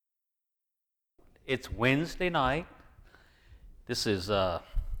It's Wednesday night. This is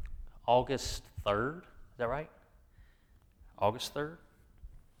August 3rd. Is that right? August 3rd.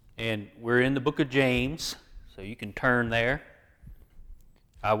 And we're in the book of James, so you can turn there.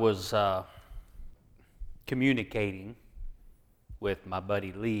 I was communicating with my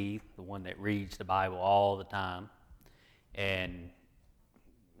buddy Lee, the one that reads the Bible all the time, and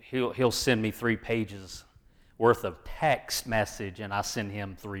he'll send me 3 pages worth of text message, and I send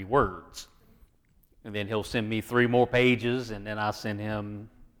him 3 words. And then he'll send me 3 more pages, and then I send him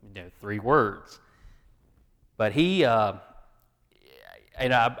 3 words. But I've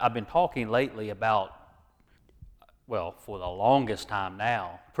been talking lately about, well, for the longest time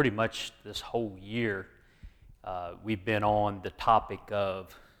now, pretty much this whole year, we've been on the topic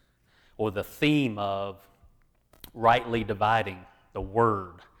of, or the theme of, rightly dividing the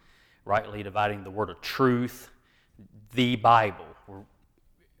Word, rightly dividing the Word of truth, the Bible.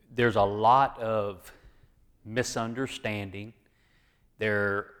 There's a lot of misunderstanding.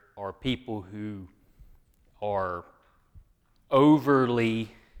 There are people who are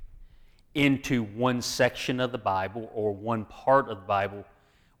overly into one section of the Bible or one part of the Bible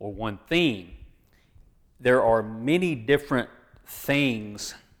or one theme. There are many different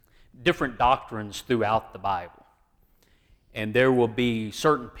things, different doctrines throughout the Bible. And there will be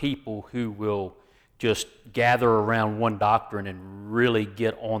certain people who will just gather around one doctrine and really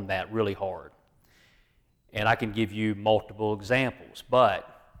get on that really hard. And I can give you multiple examples, but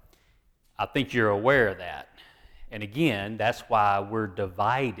I think you're aware of that. And again, that's why we're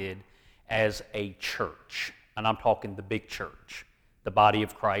divided as a church. And I'm talking the big church. The body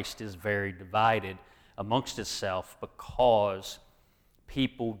of Christ is very divided amongst itself because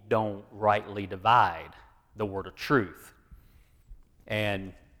people don't rightly divide the word of truth.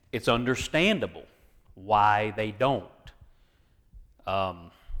 And it's understandable why they don't.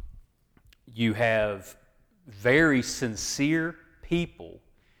 You have very sincere people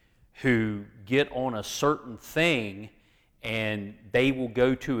who get on a certain thing and they will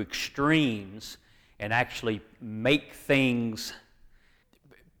go to extremes and actually make things,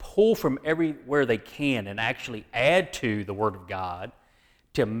 pull from everywhere they can and actually add to the Word of God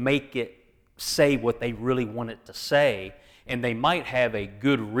to make it say what they really want it to say. And they might have a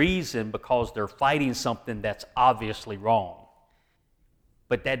good reason because they're fighting something that's obviously wrong.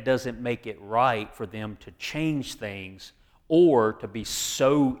 But that doesn't make it right for them to change things or to be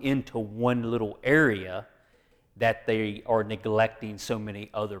so into one little area that they are neglecting so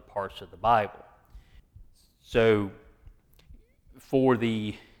many other parts of the Bible. So for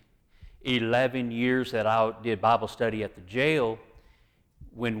the 11 years that I did Bible study at the jail,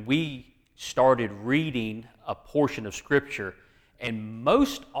 when we started reading a portion of Scripture, and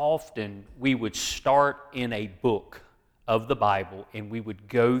most often we would start in a book of the Bible and we would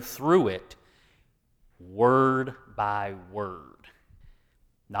go through it word by word.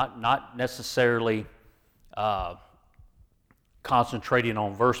 Not necessarily concentrating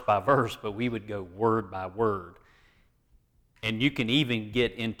on verse by verse, but we would go word by word. And you can even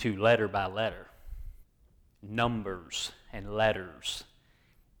get into letter by letter, numbers and letters.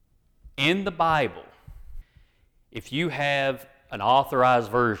 In the Bible, if you have an authorized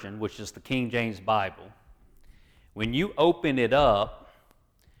version, which is the King James Bible, when you open it up,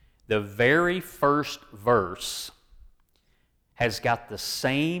 the very first verse has got the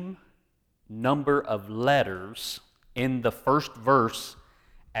same number of letters in the first verse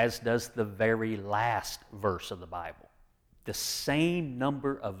as does the very last verse of the Bible. The same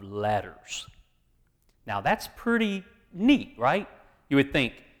number of letters. Now that's pretty neat, right? You would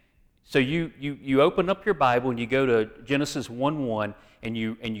think. So you open up your Bible and you go to Genesis 1:1 and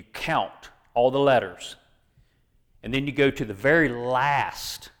you count all the letters. And then you go to the very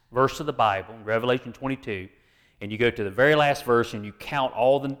last verse of the Bible, Revelation 22, and you go to the very last verse and you count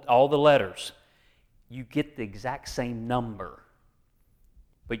all the letters. You get the exact same number.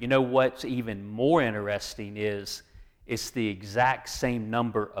 But you know what's even more interesting is it's the exact same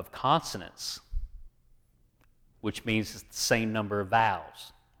number of consonants, which means it's the same number of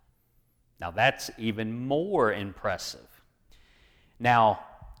vowels. Now that's even more impressive. Now,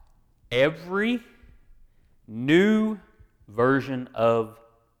 every new version of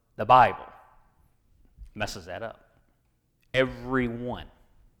the Bible messes that up. Every one.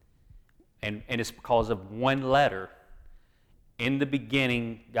 And it's because of one letter. In the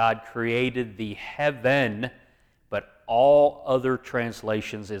beginning, God created the heaven, but all other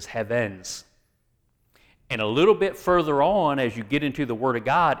translations is heavens. And a little bit further on, as you get into the Word of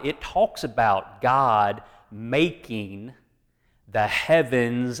God, it talks about God making the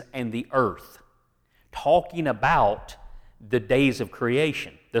heavens and the earth, talking about the days of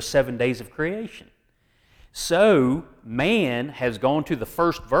creation, the 7 days of creation. So man has gone to the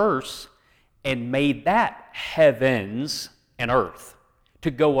first verse and made that heavens and earth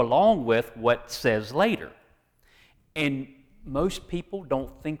to go along with what says later. And most people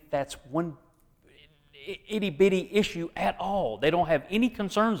don't think that's one itty-bitty issue at all. They don't have any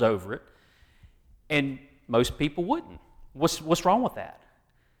concerns over it, and most people wouldn't. What's wrong with that?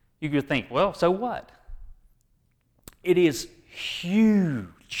 You could think, well, so what? It is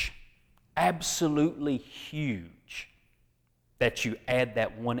huge, absolutely huge, that you add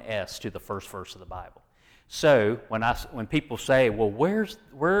that one S to the first verse of the Bible. So when people say, well,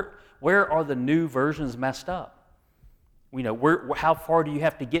 where are the new versions messed up? You know, how far do you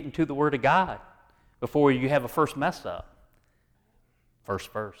have to get into the Word of God before you have a first mess up?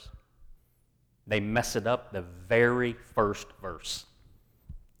 First verse. They mess it up the very first verse.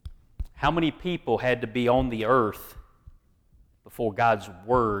 How many people had to be on the earth before God's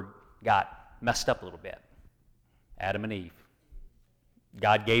Word got messed up a little bit? Adam and Eve.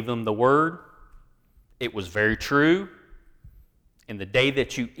 God gave them the Word. It was very true. In the day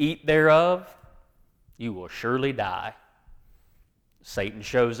that you eat thereof, you will surely die. Satan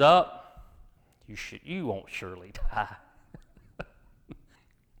shows up, you won't surely die.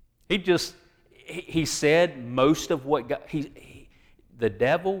 He said most of what God, the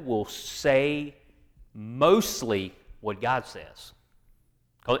devil will say mostly what God says.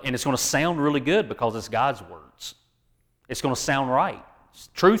 And it's going to sound really good because it's God's words. It's going to sound right. It's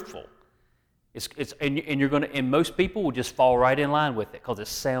truthful. And most people will just fall right in line with it because it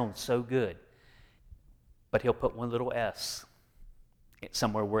sounds so good. But he'll put one little S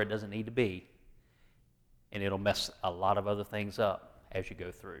somewhere where it doesn't need to be, and it'll mess a lot of other things up as you go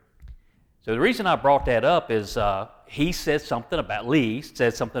through. So the reason I brought that up is Lee said something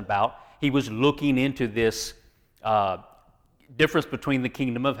about he was looking into this difference between the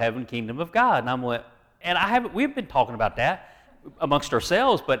kingdom of heaven and kingdom of God. And we've been talking about that amongst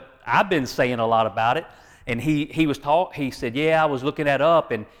ourselves, but I've been saying a lot about it. And he said, yeah, I was looking that up,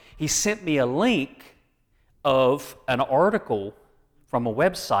 and he sent me a link of an article from a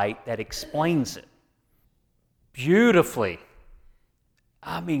website that explains it beautifully.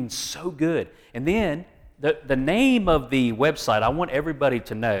 I mean, so good. And then the name of the website, I want everybody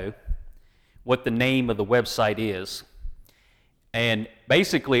to know what the name of the website is. And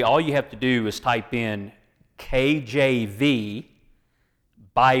basically, all you have to do is type in KJV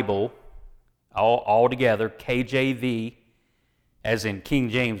Bible, all together, KJV, as in King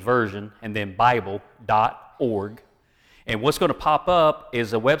James Version, and then Bible.org. And what's going to pop up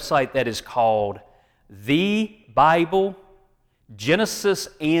is a website that is called The Bible, Genesis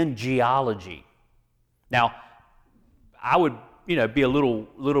and Geology. Now, I would, be a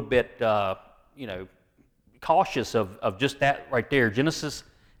little bit, cautious of just that right there, Genesis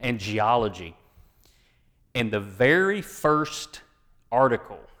and Geology. And the very first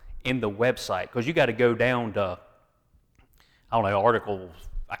article in the website, because you got to go down to, articles,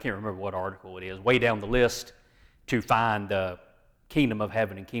 I can't remember what article it is, way down the list to find the kingdom of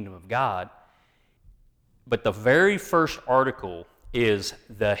heaven and kingdom of God. But the very first article is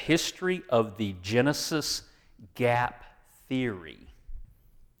the history of the Genesis gap theory,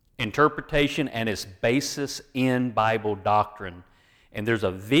 interpretation and its basis in Bible doctrine. And there's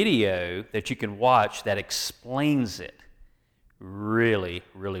a video that you can watch that explains it really,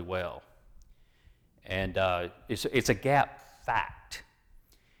 really well. And it's a gap fact.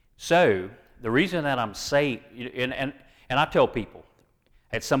 So the reason that I'm saying, and I tell people,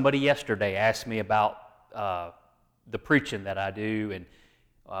 I had somebody yesterday ask me about the preaching that I do, and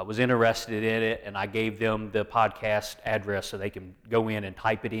was interested in it, and I gave them the podcast address so they can go in and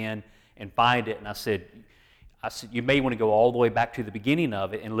type it in and find it. And I said, you may want to go all the way back to the beginning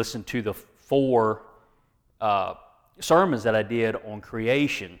of it and listen to the 4 sermons that I did on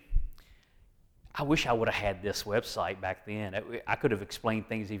creation. I wish I would have had this website back then. I could have explained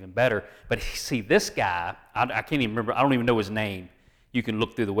things even better. But see, this guy, I can't even remember, I don't even know his name. You can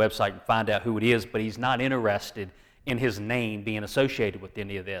look through the website and find out who it is, but he's not interested in his name being associated with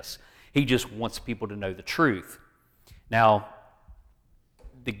any of this. He just wants people to know the truth. Now,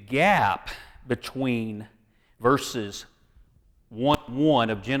 the gap between verses 1:1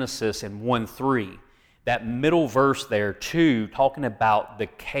 of Genesis and 1:3, that middle verse there, 2, talking about the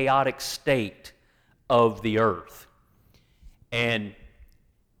chaotic state of the earth. And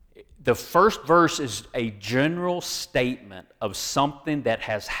the first verse is a general statement of something that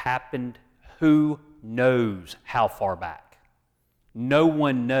has happened. Who knows how far back? No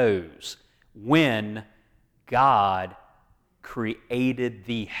one knows when God created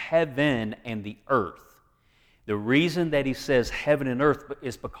the heaven and the earth. The reason that he says heaven and earth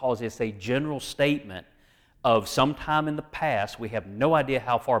is because it's a general statement of sometime in the past, we have no idea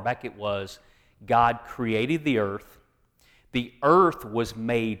how far back it was, God created the earth. The earth was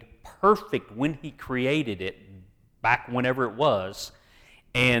made perfect when he created it, back whenever it was,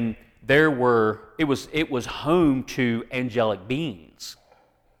 and it was home to angelic beings.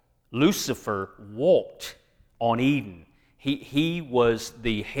 Lucifer walked on Eden. He was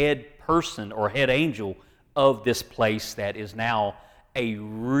the head person or head angel of this place that is now a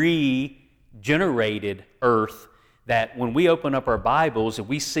regenerated earth, that when we open up our Bibles and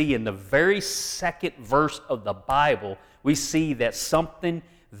we see in the very second verse of the Bible, we see that something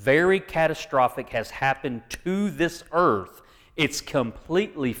very catastrophic has happened to this earth. It's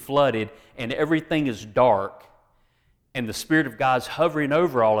completely flooded and everything is dark, and the Spirit of God's hovering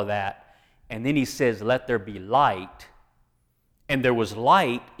over all of that. And then he says, let there be light. And there was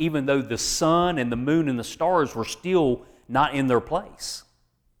light, even though the sun and the moon and the stars were still not in their place.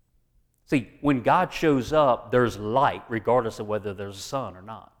 See, when God shows up, there's light, regardless of whether there's a sun or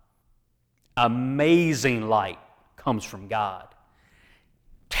not. Amazing light comes from God.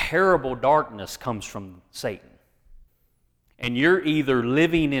 Terrible darkness comes from Satan. And you're either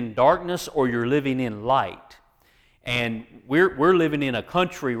living in darkness or you're living in light. And we're living in a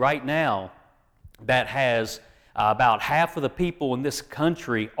country right now that has about half of the people in this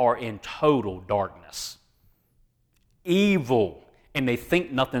country are in total darkness. Evil, and they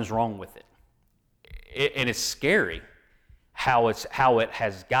think nothing's wrong with it. And it's scary how it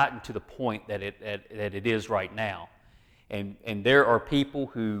has gotten to the point that it is right now. And there are people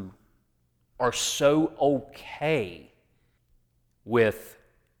who are so okay with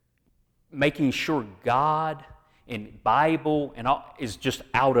making sure God and Bible and all is just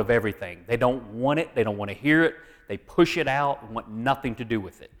out of everything. They don't want it. They don't want to hear it. They push it out and want nothing to do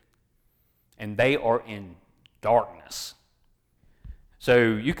with it. And they are in darkness. So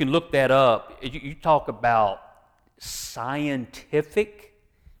you can look that up. You talk about scientific.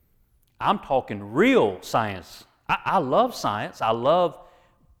 I'm talking real science. I love science. I love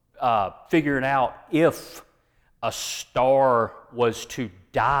figuring out if a star was to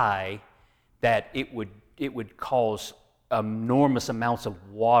die, that it would cause enormous amounts of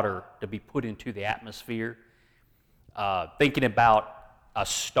water to be put into the atmosphere. Thinking about a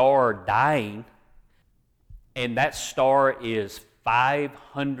star dying, and that star is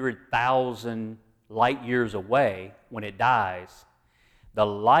 500,000 light years away when it dies. The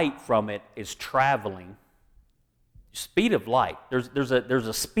light from it is traveling. Speed of light. There's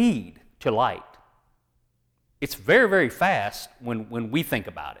a speed to light. It's very, very fast when we think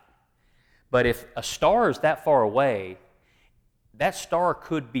about it. But if a star is that far away, that star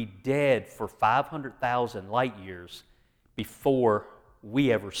could be dead for 500,000 light years before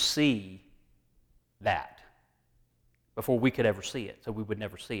we ever see that. Before we could ever see it, so we would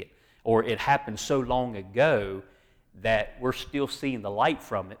never see it. Or it happened so long ago that we're still seeing the light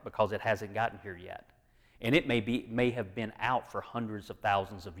from it because it hasn't gotten here yet. And it may have been out for hundreds of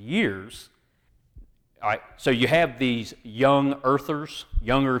thousands of years. All right, so you have these young earthers,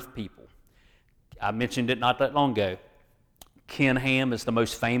 young earth people. I mentioned it not that long ago. Ken Ham is the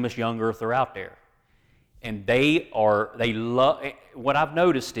most famous young earther out there. And they love, what I've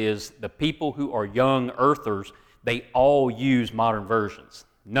noticed is the people who are young earthers, they all use modern versions.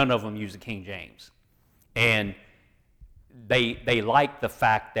 None of them use the King James. And they like the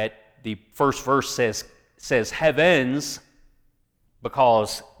fact that the first verse says heavens,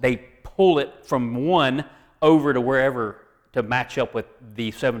 because they pull it from one over to wherever to match up with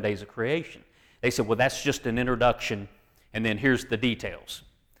the 7 days of creation. They said, well, that's just an introduction, and then here's the details.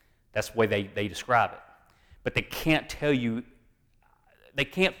 That's the way they describe it. But they can't tell you, they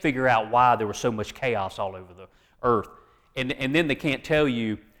can't figure out why there was so much chaos all over the earth. And then they can't tell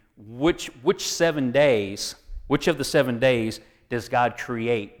you which 7 days, which of the 7 days does God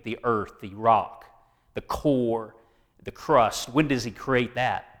create the earth, the rock, the core, the crust? When does he create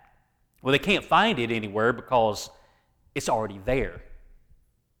that? Well, they can't find it anywhere because it's already there.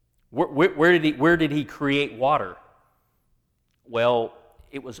 Where did he create water? Well,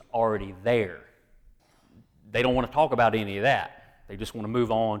 it was already there. They don't want to talk about any of that. They just want to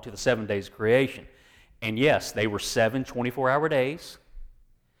move on to the 7 days of creation. And yes, they were 7 24-hour days,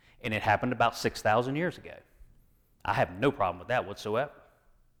 and it happened about 6,000 years ago. I have no problem with that whatsoever.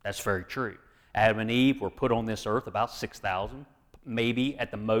 That's very true. Adam and Eve were put on this earth about 6,000, maybe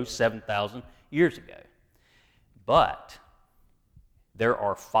at the most 7,000 years ago. But there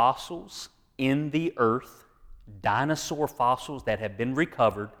are fossils in the earth, dinosaur fossils that have been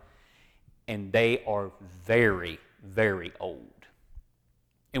recovered, and they are very, very old.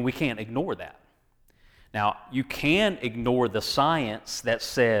 And we can't ignore that. Now, you can ignore the science that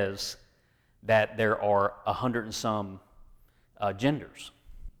says that there are 100 and some genders.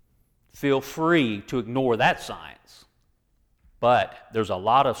 Feel free to ignore that science. But there's a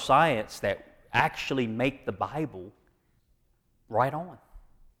lot of science that actually make the Bible right on.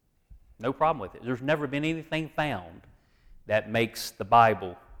 No problem with it. There's never been anything found that makes the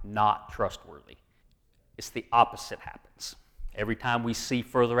Bible not trustworthy. It's the opposite happens. Every time we see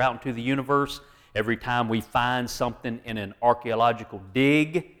further out into the universe, every time we find something in an archaeological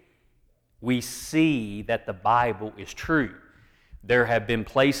dig, we see that the Bible is true. There have been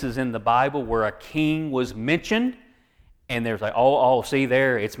places in the Bible where a king was mentioned, and there's like, see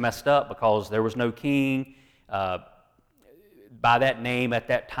there, it's messed up because there was no king by that name at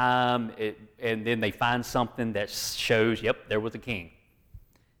that time, and then they find something that shows, yep, there was a king.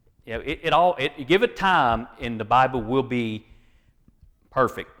 You know, give it time, and the Bible will be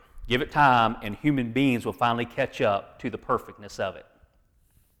perfect. Give it time, and human beings will finally catch up to the perfectness of it.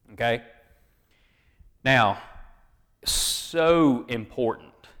 Okay? Now, so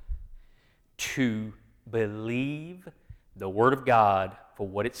important to believe the Word of God for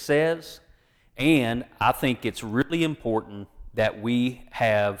what it says, and I think it's really important that we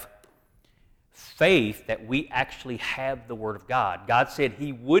have faith that we actually have the Word of God. God said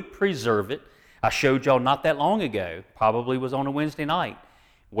He would preserve it. I showed y'all not that long ago, probably was on a Wednesday night,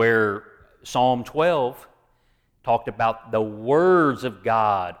 where Psalm 12 talked about the words of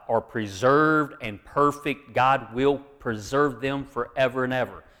God are preserved and perfect. God will preserve them forever and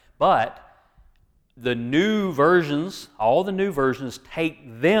ever. But the new versions, all the new versions,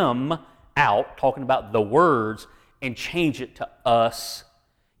 take them out, talking about the words, and change it to us.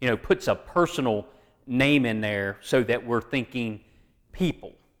 You know, puts a personal name in there so that we're thinking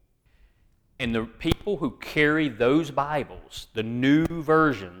people. And the people who carry those Bibles, the new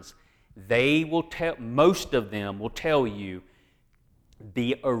versions, they will tell, most of them will tell you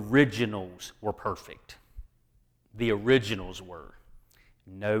the originals were perfect. The originals were.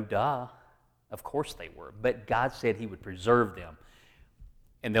 No duh. Of course they were. But God said He would preserve them.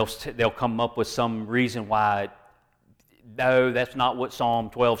 And they'll come up with some reason why, no, that's not what Psalm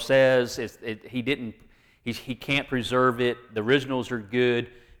 12 says. He can't preserve it. The originals are good,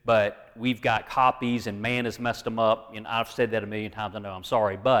 but we've got copies and man has messed them up. And I've said that a million times, I know, I'm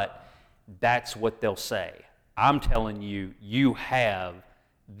sorry, but that's what they'll say. I'm telling you, you have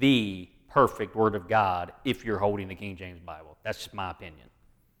the perfect Word of God if you're holding the King James Bible. That's just my opinion.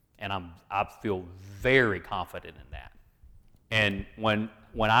 And I feel very confident in that. And when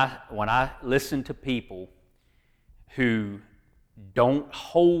I listen to people who don't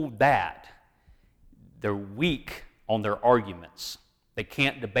hold that, they're weak on their arguments. They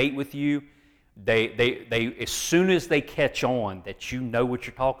can't debate with you. They as soon as they catch on that you know what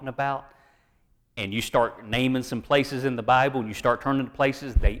you're talking about, and you start naming some places in the Bible, and you start turning to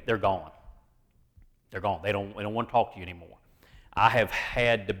places, they're gone. They're gone. They don't want to talk to you anymore. I have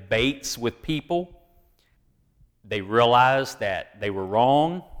had debates with people. They realized that they were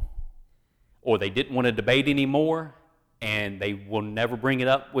wrong, or they didn't want to debate anymore, and they will never bring it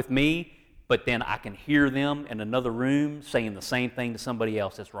up with me, but then I can hear them in another room saying the same thing to somebody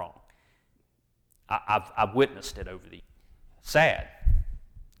else that's wrong. I've witnessed it over the years. Sad.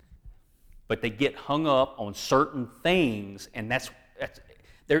 But they get hung up on certain things, and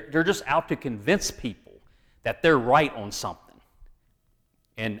they're just out to convince people that they're right on something.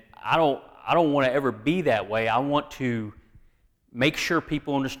 And I don't want to ever be that way. I want to make sure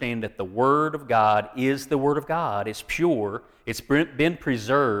people understand that the Word of God is the Word of God. It's pure. It's been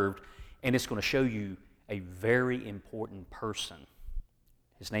preserved, and it's going to show you a very important person.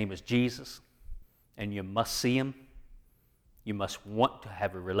 His name is Jesus, and you must see Him. You must want to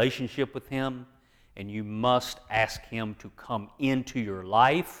have a relationship with Him, and you must ask Him to come into your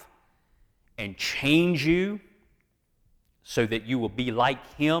life and change you so that you will be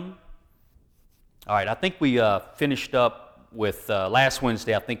like Him. All right, I think we finished up with last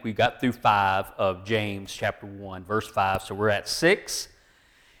Wednesday. I think we got through 5 of James chapter 1, verse 5, so we're at 6.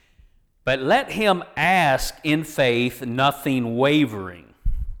 But let him ask in faith, nothing wavering.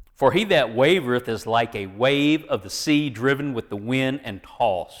 For he that wavereth is like a wave of the sea driven with the wind and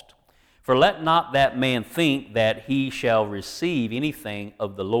tossed. For let not that man think that he shall receive anything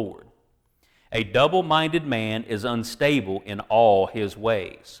of the Lord. A double-minded man is unstable in all his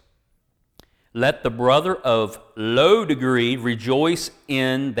ways. Let the brother of low degree rejoice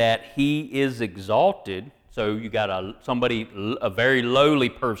in that he is exalted. So you got a very lowly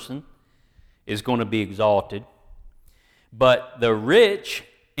person is going to be exalted. But the rich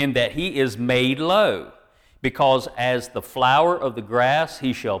in that he is made low, because as the flower of the grass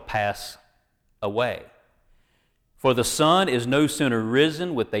he shall pass away. For the sun is no sooner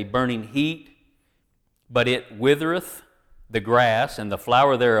risen with a burning heat, but it withereth the grass, and the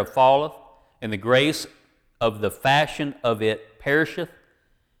flower thereof falleth, and the grace of the fashion of it perisheth.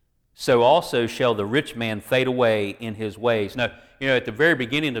 So also shall the rich man fade away in his ways. Now, at the very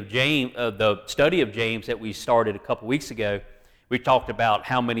beginning of the study of James that we started a couple weeks ago, we talked about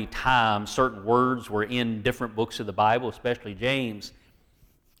how many times certain words were in different books of the Bible, especially James.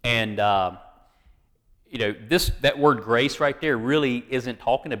 And that word grace right there really isn't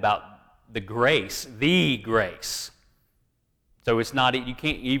talking about the grace. So it's not, you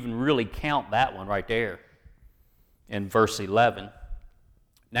can't even really count that one right there in verse 11.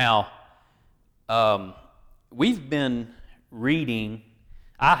 Now, we've been reading,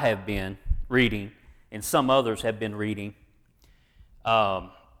 I have been reading, and some others have been reading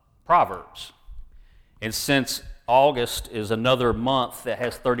Proverbs. And since August is another month that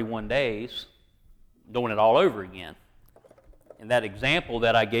has 31 days, doing it all over again. And that example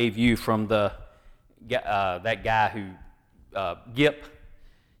that I gave you from that guy who Gip,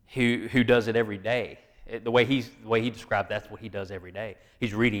 who does it every day. The way he described that's what he does every day.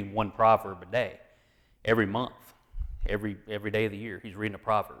 He's reading one proverb a day, every month, every day of the year. He's reading a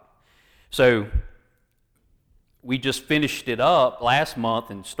proverb. So we just finished it up last month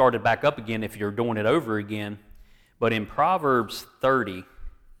and started back up again if you're doing it over again. But in Proverbs 30,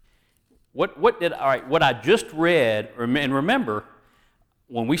 what I just read, and remember,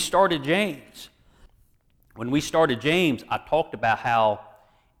 when we started James, I talked about how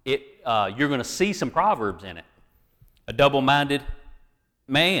you're going to see some proverbs in it. A double-minded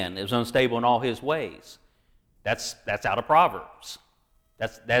man is unstable in all his ways. That's out of Proverbs.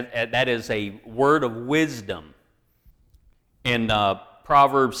 That is a word of wisdom. In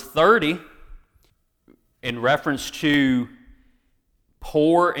Proverbs 30, in reference to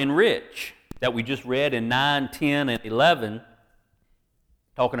poor and rich, that we just read in 9, 10, and 11,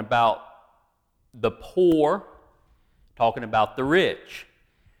 talking about the poor, talking about the rich.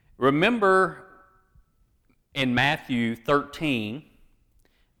 Remember in Matthew 13,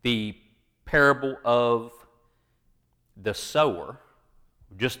 the parable of the sower.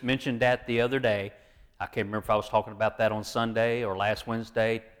 Just mentioned that the other day. I can't remember if I was talking about that on Sunday or last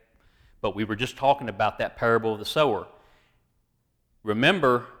Wednesday, but we were just talking about that parable of the sower.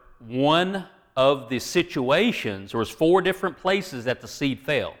 Remember, one of the situations, there was 4 different places that the seed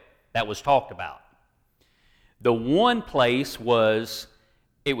fell that was talked about. The one place was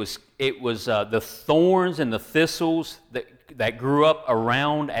the thorns and the thistles that grew up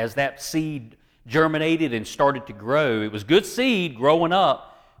around as that seed germinated and started to grow. It was good seed growing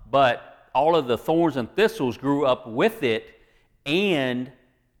up, but all of the thorns and thistles grew up with it and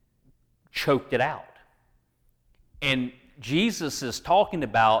choked it out. And Jesus is talking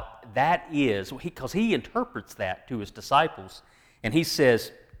about that is, because he interprets that to his disciples, and he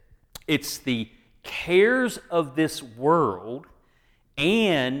says, it's the cares of this world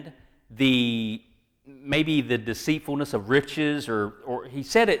and maybe the deceitfulness of riches, or he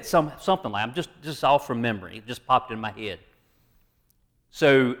said it something like, I'm just off from memory, it just popped in my head.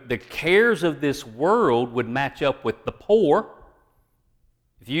 So the cares of this world would match up with the poor.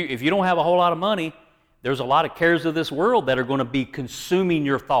 If you don't have a whole lot of money, there's a lot of cares of this world that are going to be consuming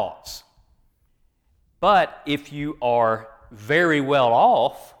your thoughts. But if you are very well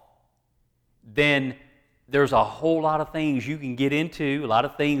off, then there's a whole lot of things you can get into, a lot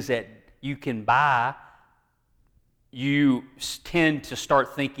of things that you can buy. You tend to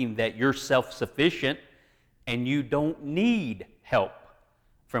start thinking that you're self-sufficient and you don't need help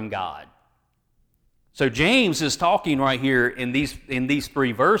from God. So James is talking right here in these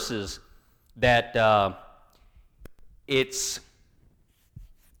 3 verses that it's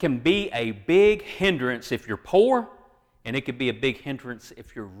can be a big hindrance if you're poor, and it could be a big hindrance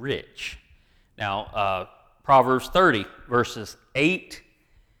if you're rich. Now, Proverbs 30, verses 8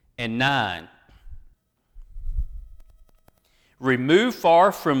 and 9. Remove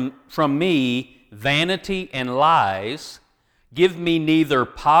far from me vanity and lies. Give me neither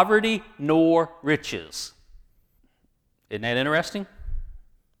poverty nor riches. Isn't that interesting?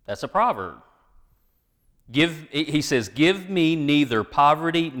 That's a proverb. He says, give me neither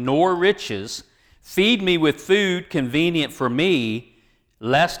poverty nor riches. Feed me with food convenient for me,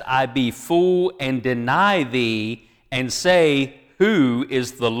 lest I be full and deny thee and say, who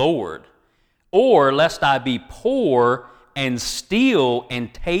is the Lord? Or lest I be poor and steal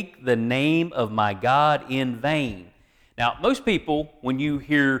and take the name of my God in vain. Now, most people, when you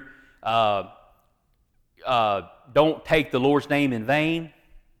hear don't take the Lord's name in vain,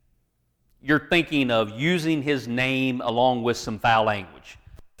 you're thinking of using his name along with some foul language.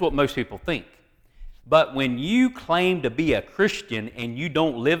 That's what most people think. But when you claim to be a Christian and you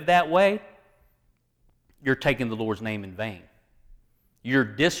don't live that way, you're taking the Lord's name in vain. You're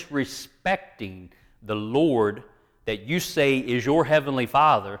disrespecting the Lord that you say is your heavenly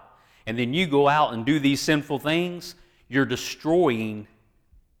Father, and then you go out and do these sinful things. You're destroying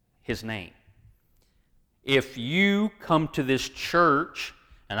His name. If you come to this church,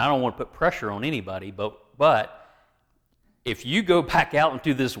 and I don't want to put pressure on anybody, but if you go back out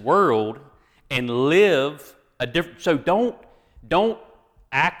into this world and live a different, so don't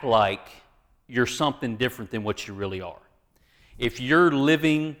act like you're something different than what you really are. If you're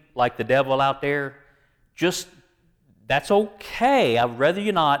living like the devil out there, that's okay. I'd rather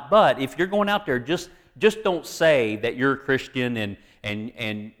you not, but if you're going out there, just don't say that you're a Christian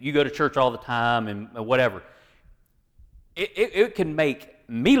and you go to church all the time and whatever. It can make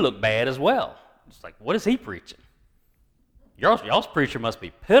me look bad as well. It's like, what is he preaching? Y'all's preacher must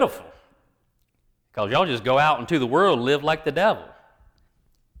be pitiful, because y'all just go out into the world and live like the devil.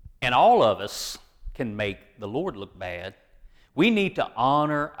 And all of us can make the Lord look bad. We need to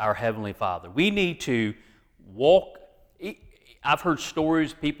honor our Heavenly Father. We need to walk. I've heard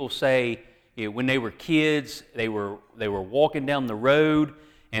stories, people say, when they were kids, they were walking down the road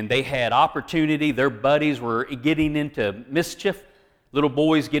and they had opportunity. Their buddies were getting into mischief. Little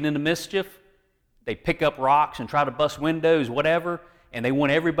boys get into mischief. They pick up rocks and try to bust windows, whatever, and they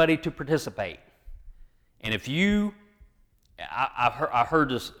want everybody to participate. And if I heard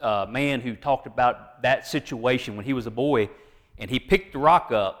this man who talked about that situation when he was a boy, and he picked the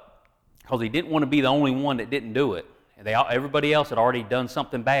rock up because he didn't want to be the only one that didn't do it. And everybody else had already done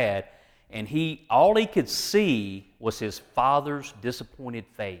something bad, and all he could see was his father's disappointed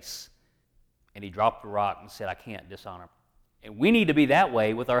face. And he dropped the rock and said, I can't dishonor him. And we need to be that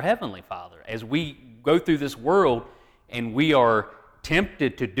way with our Heavenly Father. As we go through this world and we are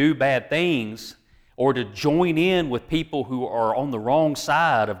tempted to do bad things or to join in with people who are on the wrong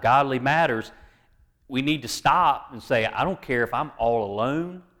side of godly matters, we need to stop and say, I don't care if I'm all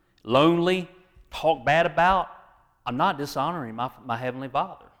alone, lonely, talk bad about, I'm not dishonoring my Heavenly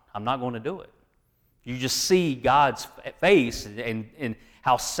Father. I'm not going to do it. You just see God's face and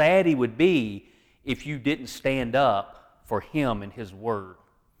how sad He would be if you didn't stand up for Him and His Word.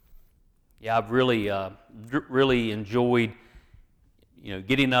 Yeah, I've really enjoyed,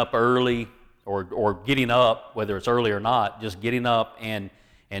 getting up early or getting up, whether it's early or not, just getting up and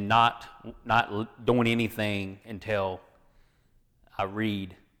not doing anything until I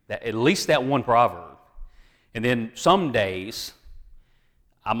read that, at least that one proverb. And then some days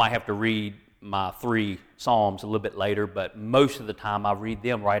I might have to read my 3 Psalms a little bit later, but most of the time I read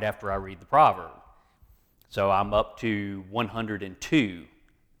them right after I read the proverb. So I'm up to 102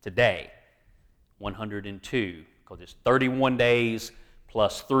 today. 102, because it's 31 days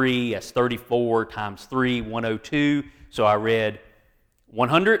plus 3, that's 34 times 3, 102. So I read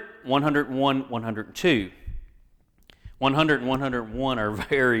 100, 101, 102. 100 and 101 are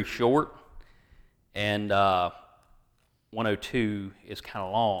very short, and 102 is kind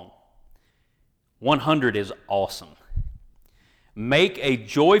of long. 100 is awesome. Make a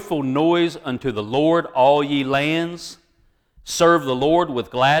joyful noise unto the Lord, all ye lands. Serve the Lord with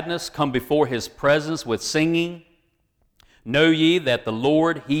gladness. Come before His presence with singing. Know ye that the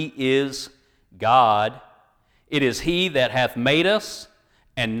Lord, He is God. It is He that hath made us,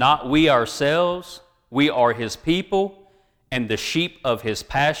 and not we ourselves. We are His people, and the sheep of His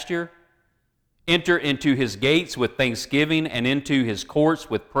pasture. Enter into His gates with thanksgiving, and into His courts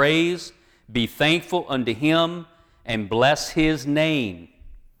with praise. Be thankful unto Him, and bless His name.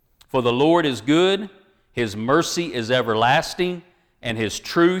 For the Lord is good, His mercy is everlasting, and His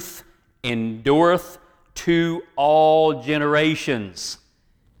truth endureth to all generations.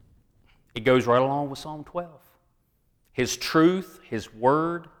 It goes right along with Psalm 12. His truth, His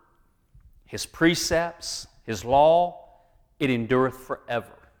word, His precepts, His law, it endureth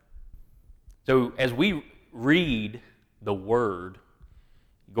forever. So as we read the word,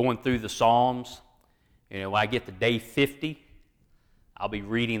 going through the Psalms, when I get to day 50, I'll be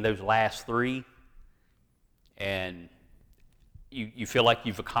reading those last 3, and you feel like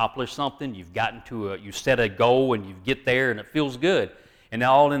you've accomplished something. You've gotten to you set a goal, and you get there, and it feels good. And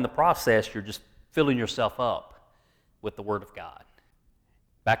now all in the process, you're just filling yourself up with the Word of God.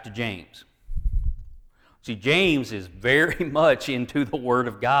 Back to James. See, James is very much into the Word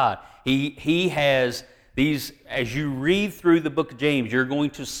of God. He has these, as you read through the book of James, you're going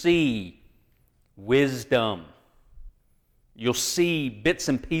to see wisdom. You'll see bits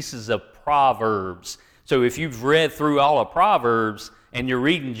and pieces of Proverbs. So if you've read through all of Proverbs and you're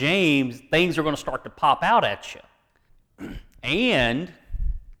reading James, things are going to start to pop out at you. And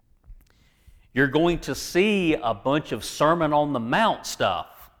You're going to see a bunch of Sermon on the Mount stuff.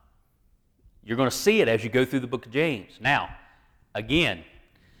 You're going to see it as you go through the book of James. Now, again,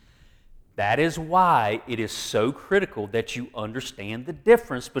 that is why it is so critical that you understand the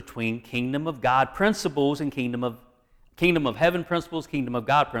difference between kingdom of God principles and kingdom of heaven principles, kingdom of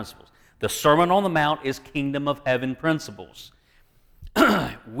God principles. The Sermon on the Mount is kingdom of heaven principles.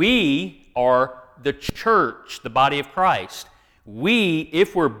 We are the church, the body of Christ. We,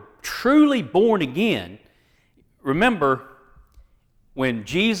 if we're truly born again, remember when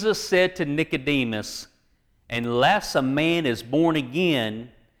Jesus said to Nicodemus, unless a man is born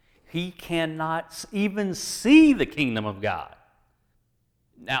again, he cannot even see the kingdom of God.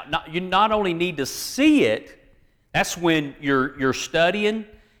 Now, you not only need to see it, that's when you're studying,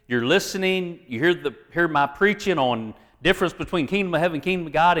 you're listening, you hear my preaching on difference between kingdom of heaven and kingdom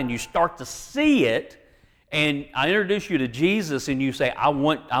of God, and you start to see it, and I introduce you to Jesus, and you say, I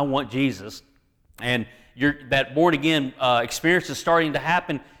want Jesus, and that born-again experience is starting to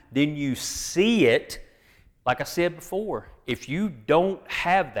happen, then you see it. Like I said before, if you don't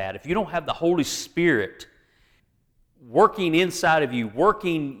have that, if you don't have the Holy Spirit working inside of you,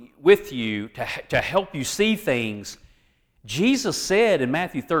 working with you to help you see things, Jesus said in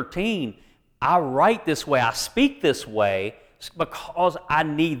Matthew 13, I write this way, I speak this way because I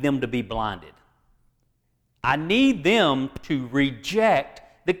need them to be blinded. I need them to reject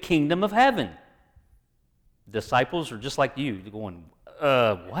the kingdom of heaven. Disciples are just like you. They're going,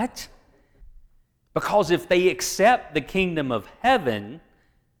 what? Because if they accept the kingdom of heaven,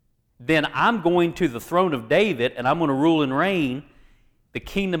 then I'm going to the throne of David and I'm going to rule and reign. The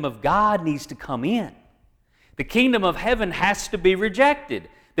kingdom of God needs to come in. The kingdom of heaven has to be rejected.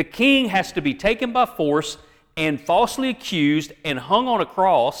 The king has to be taken by force and falsely accused and hung on a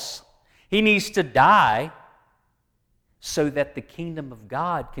cross. He needs to die so that the kingdom of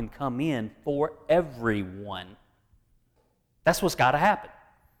God can come in for everyone. That's what's got to happen.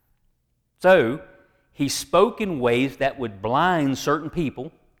 So, he spoke in ways that would blind certain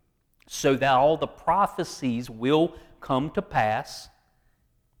people so that all the prophecies will come to pass.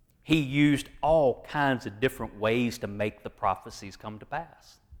 He used all kinds of different ways to make the prophecies come to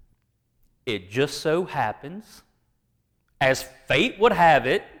pass. It just so happens, as fate would have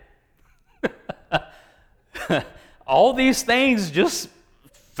it, all these things just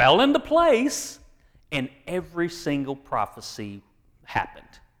fell into place, and every single prophecy happened.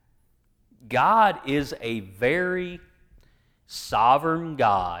 God is a very sovereign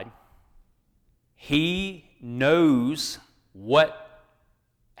God. He knows what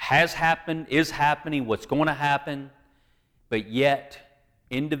has happened, is happening, what's going to happen, but yet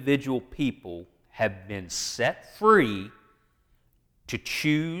individual people have been set free to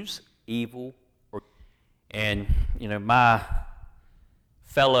choose evil. And, my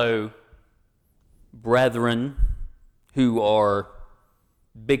fellow brethren who are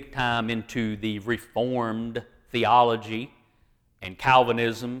big time into the Reformed theology and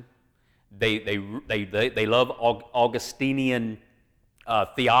Calvinism, they love Augustinian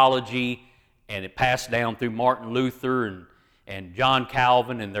theology, and it passed down through Martin Luther and John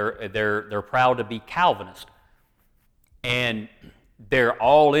Calvin, and they're proud to be Calvinist. And they're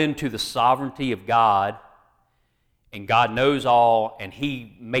all into the sovereignty of God, and God knows all, and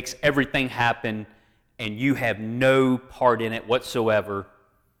He makes everything happen, and you have no part in it whatsoever.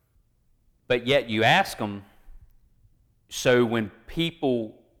 But yet you ask them, so when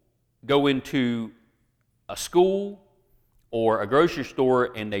people go into a school or a grocery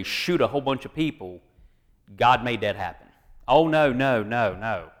store and they shoot a whole bunch of people, God made that happen. Oh, no,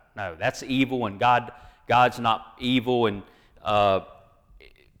 that's evil, and God's not evil, and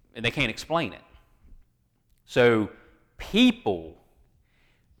they can't explain it. So people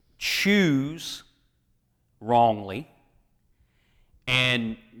choose wrongly,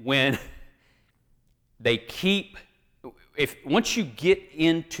 and when they once you get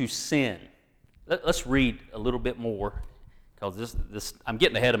into sin, let's read a little bit more, because this I'm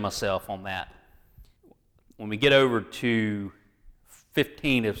getting ahead of myself on that. When we get over to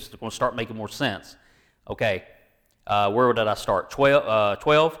 15, it's going to start making more sense. Okay, where did I start?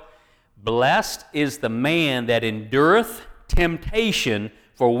 12. Blessed is the man that endureth temptation,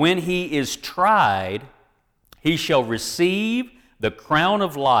 for when he is tried, he shall receive the crown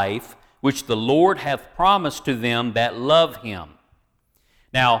of life, which the Lord hath promised to them that love him.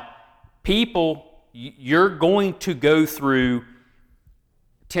 Now, people, you're going to go through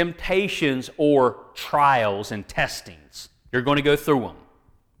temptations or trials and testings. You're going to go through them.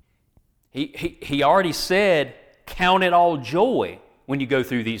 He already said, count it all joy when you go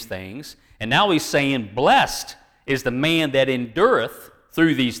through these things. And now he's saying, blessed is the man that endureth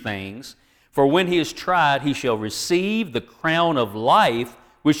through these things. For when he is tried, he shall receive the crown of life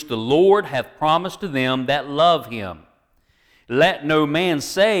which the Lord hath promised to them that love him. Let no man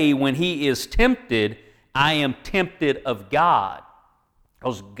say when he is tempted, I am tempted of God.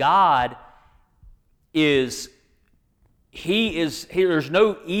 Because God there's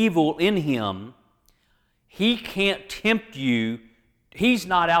no evil in him. He can't tempt you. He's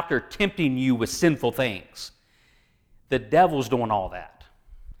not out there tempting you with sinful things. The devil's doing all that.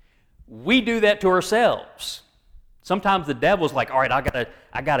 We do that to ourselves. Sometimes the devil's like, all right,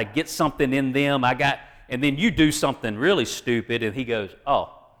 I gotta get something in them. And then you do something really stupid, and he goes,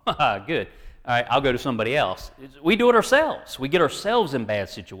 oh, good. All right, I'll go to somebody else. We do it ourselves. We get ourselves in bad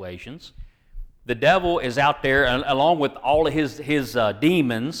situations. The devil is out there, along with all of his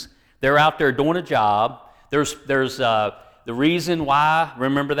demons. They're out there doing a job. There's the reason why.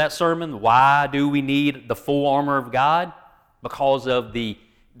 Remember that sermon? Why do we need the full armor of God? Because of the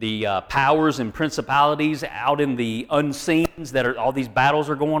powers and principalities out in the unseens that all these battles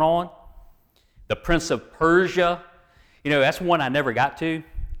are going on. The Prince of Persia, that's one I never got to.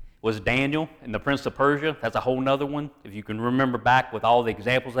 Was Daniel and the Prince of Persia. That's a whole nother one. If you can remember back with all the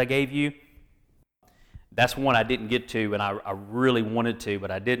examples I gave you. That's one I didn't get to, and I really wanted to,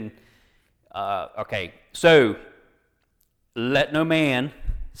 but I didn't. Okay, so let no man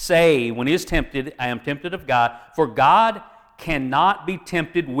say when he is tempted, I am tempted of God. For God cannot be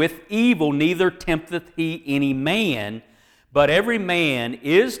tempted with evil, neither tempteth he any man. But every man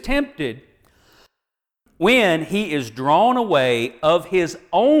is tempted when he is drawn away of his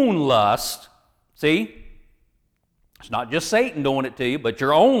own lust. See? It's not just Satan doing it to you, but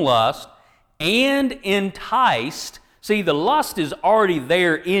your own lust. And enticed. See, the lust is already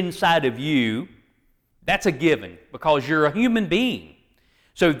there inside of you. That's a given because you're a human being.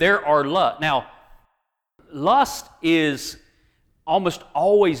 So there are lust. Now, lust is almost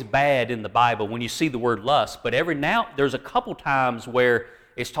always bad in the Bible when you see the word lust, but there's a couple times where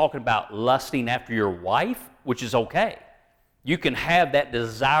it's talking about lusting after your wife, which is okay. You can have that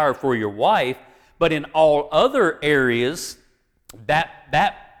desire for your wife, but in all other areas, that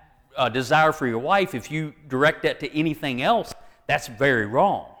desire for your wife, if you direct that to anything else, that's very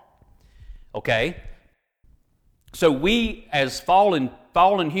wrong. Okay? So we, as fallen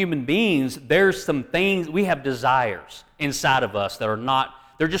human beings, there's some things, we have desires inside of us that are not,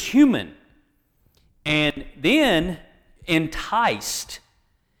 they're just human. And then enticed,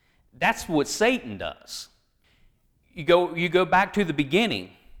 that's what Satan does. You go back to the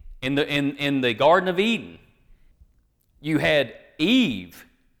beginning, in the Garden of Eden. You had Eve,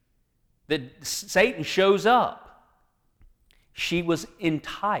 that Satan shows up. She was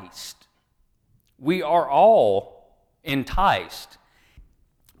enticed. We are all enticed.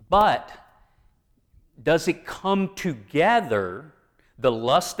 But does it come together, the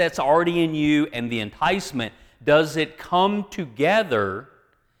lust that's already in you and the enticement, does it come together,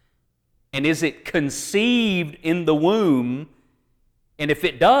 and is it conceived in the womb? And if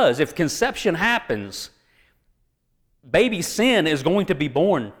it does, if conception happens, baby sin is going to be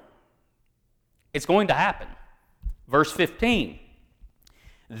born. It's going to happen. Verse 15.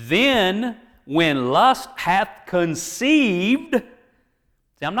 Then when lust hath conceived,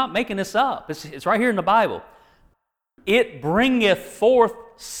 see, I'm not making this up. It's right here in the Bible. It bringeth forth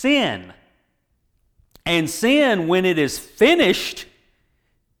sin. And sin, when it is finished,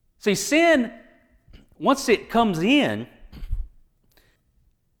 see, sin, once it comes in,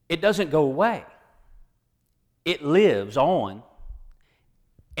 it doesn't go away. It lives on.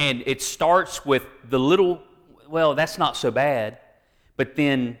 And it starts with the little, well, that's not so bad, but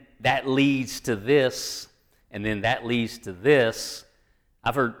then that leads to this, and then that leads to this.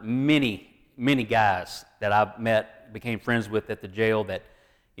 I've heard many guys that I've met, became friends with at the jail that,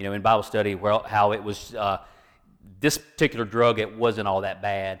 in Bible study, how it was, this particular drug, it wasn't all that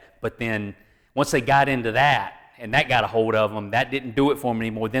bad. But then once they got into that, and that got a hold of them, that didn't do it for them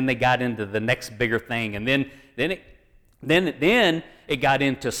anymore. Then they got into the next bigger thing, and then it got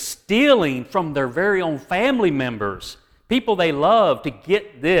into stealing from their very own family members, people they love, to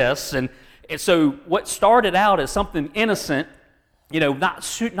get this. And so what started out as something innocent,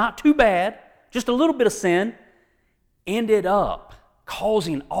 not too bad, just a little bit of sin, ended up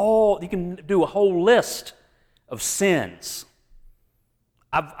causing you can do a whole list of sins.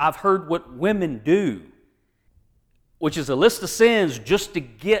 I've heard what women do, which is a list of sins just to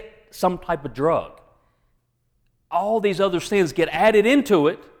get some type of drug. All these other sins get added into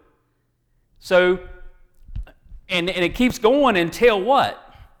it. So, and it keeps going until what?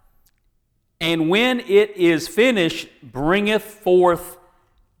 And when it is finished, bringeth forth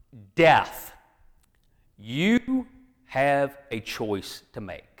death. You have a choice to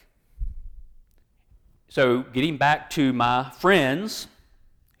make. So getting back to my friends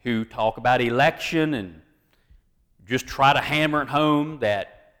who talk about election and just try to hammer it home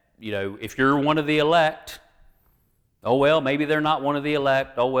that, if you're one of the elect, oh well, maybe they're not one of the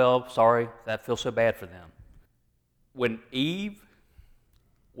elect. Oh well, sorry, that feels so bad for them. When Eve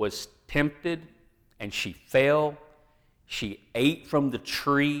was tempted and she fell, she ate from the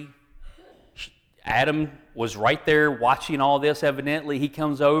tree. Adam was right there watching all this, evidently. He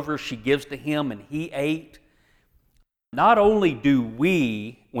comes over, she gives to him, and he ate. Not only do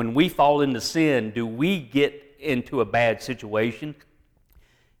we, when we fall into sin, do we get into a bad situation,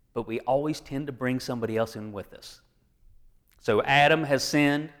 but we always tend to bring somebody else in with us. So Adam has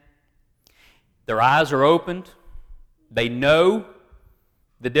sinned. Their eyes are opened. They know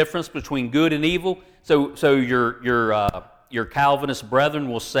the difference between good and evil. So your Calvinist brethren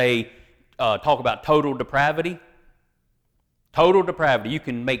will say, talk about total depravity. Total depravity. You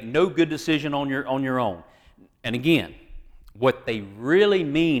can make no good decision on your own. And again, what they really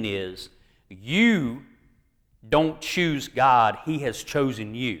mean is you don't choose God, He has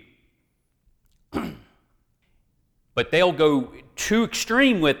chosen you. But they'll go too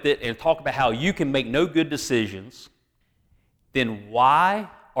extreme with it and talk about how you can make no good decisions. Then why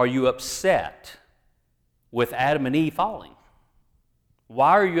are you upset with Adam and Eve falling?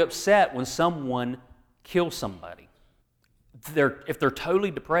 Why are you upset when someone kills somebody? If they're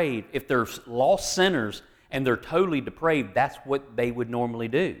totally depraved, if they're lost sinners and they're totally depraved, that's what they would normally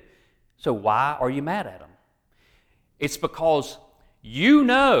do. So why are you mad at them? It's because you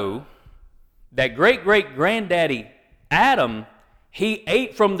know that great-great-granddaddy Adam, he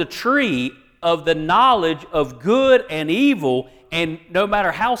ate from the tree of the knowledge of good and evil, and no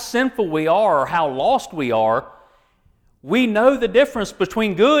matter how sinful we are or how lost we are, we know the difference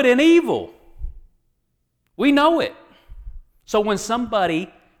between good and evil. We know it. So when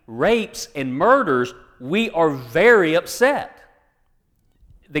somebody rapes and murders, we are very upset.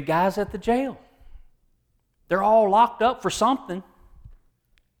 The guys at the jail, they're all locked up for something,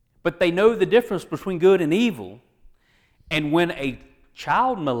 but they know the difference between good and evil. And when a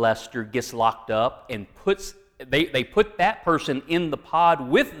child molester gets locked up and they put that person in the pod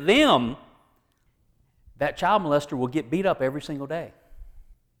with them, that child molester will get beat up every single day.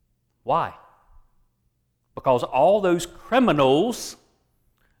 Why? Because all those criminals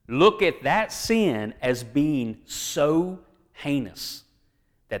look at that sin as being so heinous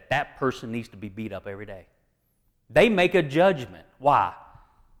that that person needs to be beat up every day. They make a judgment. Why?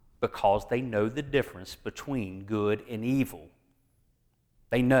 Because they know the difference between good and evil.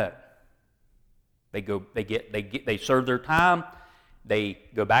 They know. They serve their time, they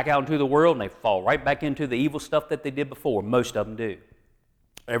go back out into the world, and they fall right back into the evil stuff that they did before. Most of them do.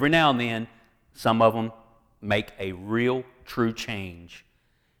 Every now and then, some of them make a real, true change,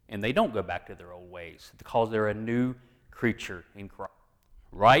 and they don't go back to their old ways because they're a new creature in Christ.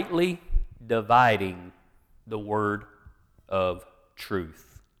 Rightly dividing the word of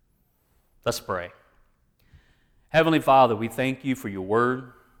truth. Let's pray. Heavenly Father, we thank you for your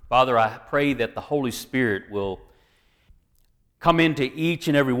word. Father, I pray that the Holy Spirit will come into each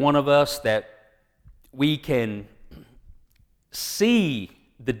and every one of us, that we can see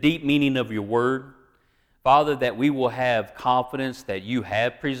the deep meaning of your word. Father, that we will have confidence that you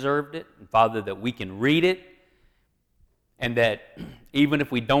have preserved it. And Father, that we can read it, and that even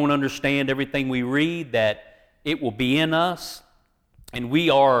if we don't understand everything we read, that it will be in us, and we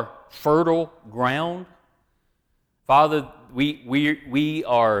are fertile ground. Father, we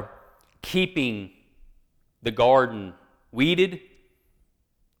are keeping the garden weeded.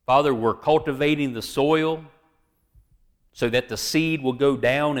 Father, we're cultivating the soil so that the seed will go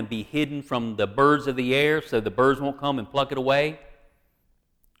down and be hidden from the birds of the air so the birds won't come and pluck it away.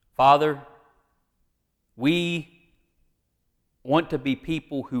 Father, we want to be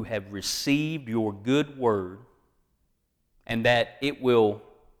people who have received your good word, and that it will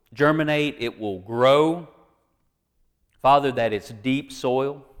germinate, it will grow. Father, that it's deep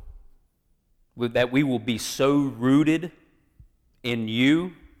soil, that we will be so rooted in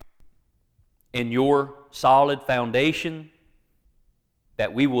you, in your solid foundation,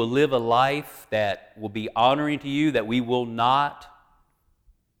 that we will live a life that will be honoring to you, that we will not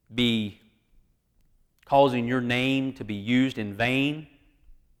be causing your name to be used in vain.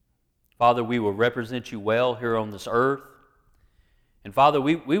 Father, we will represent you well here on this earth. And Father,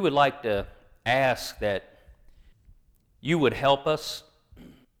 we would like to ask that you would help us,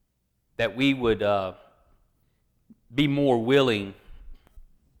 that we would be more willing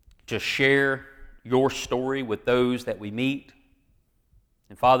to share your story with those that we meet.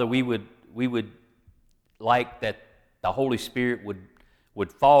 And Father, we would like that the Holy Spirit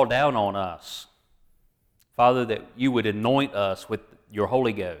would fall down on us Father, that you would anoint us with your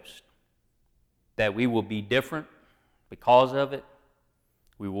Holy Ghost, that we will be different because of it.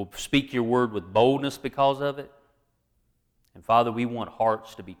 We will speak your word with boldness because of it. And Father, we want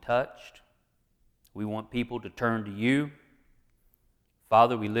hearts to be touched. We want people to turn to you.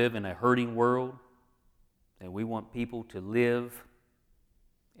 Father, we live in a hurting world, and we want people to live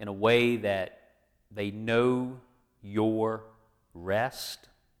in a way that they know your rest,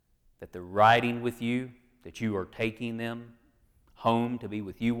 that they're riding with you, that you are taking them home to be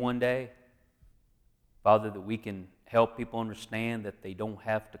with you one day. Father, that we can help people understand that they don't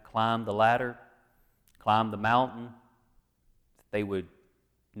have to climb the ladder, climb the mountain, that they would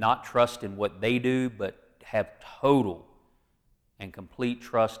not trust in what they do, but have total and complete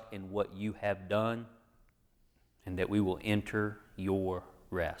trust in what you have done, and that we will enter your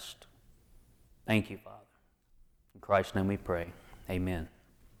rest. Thank you, Father. In Christ's name we pray. Amen.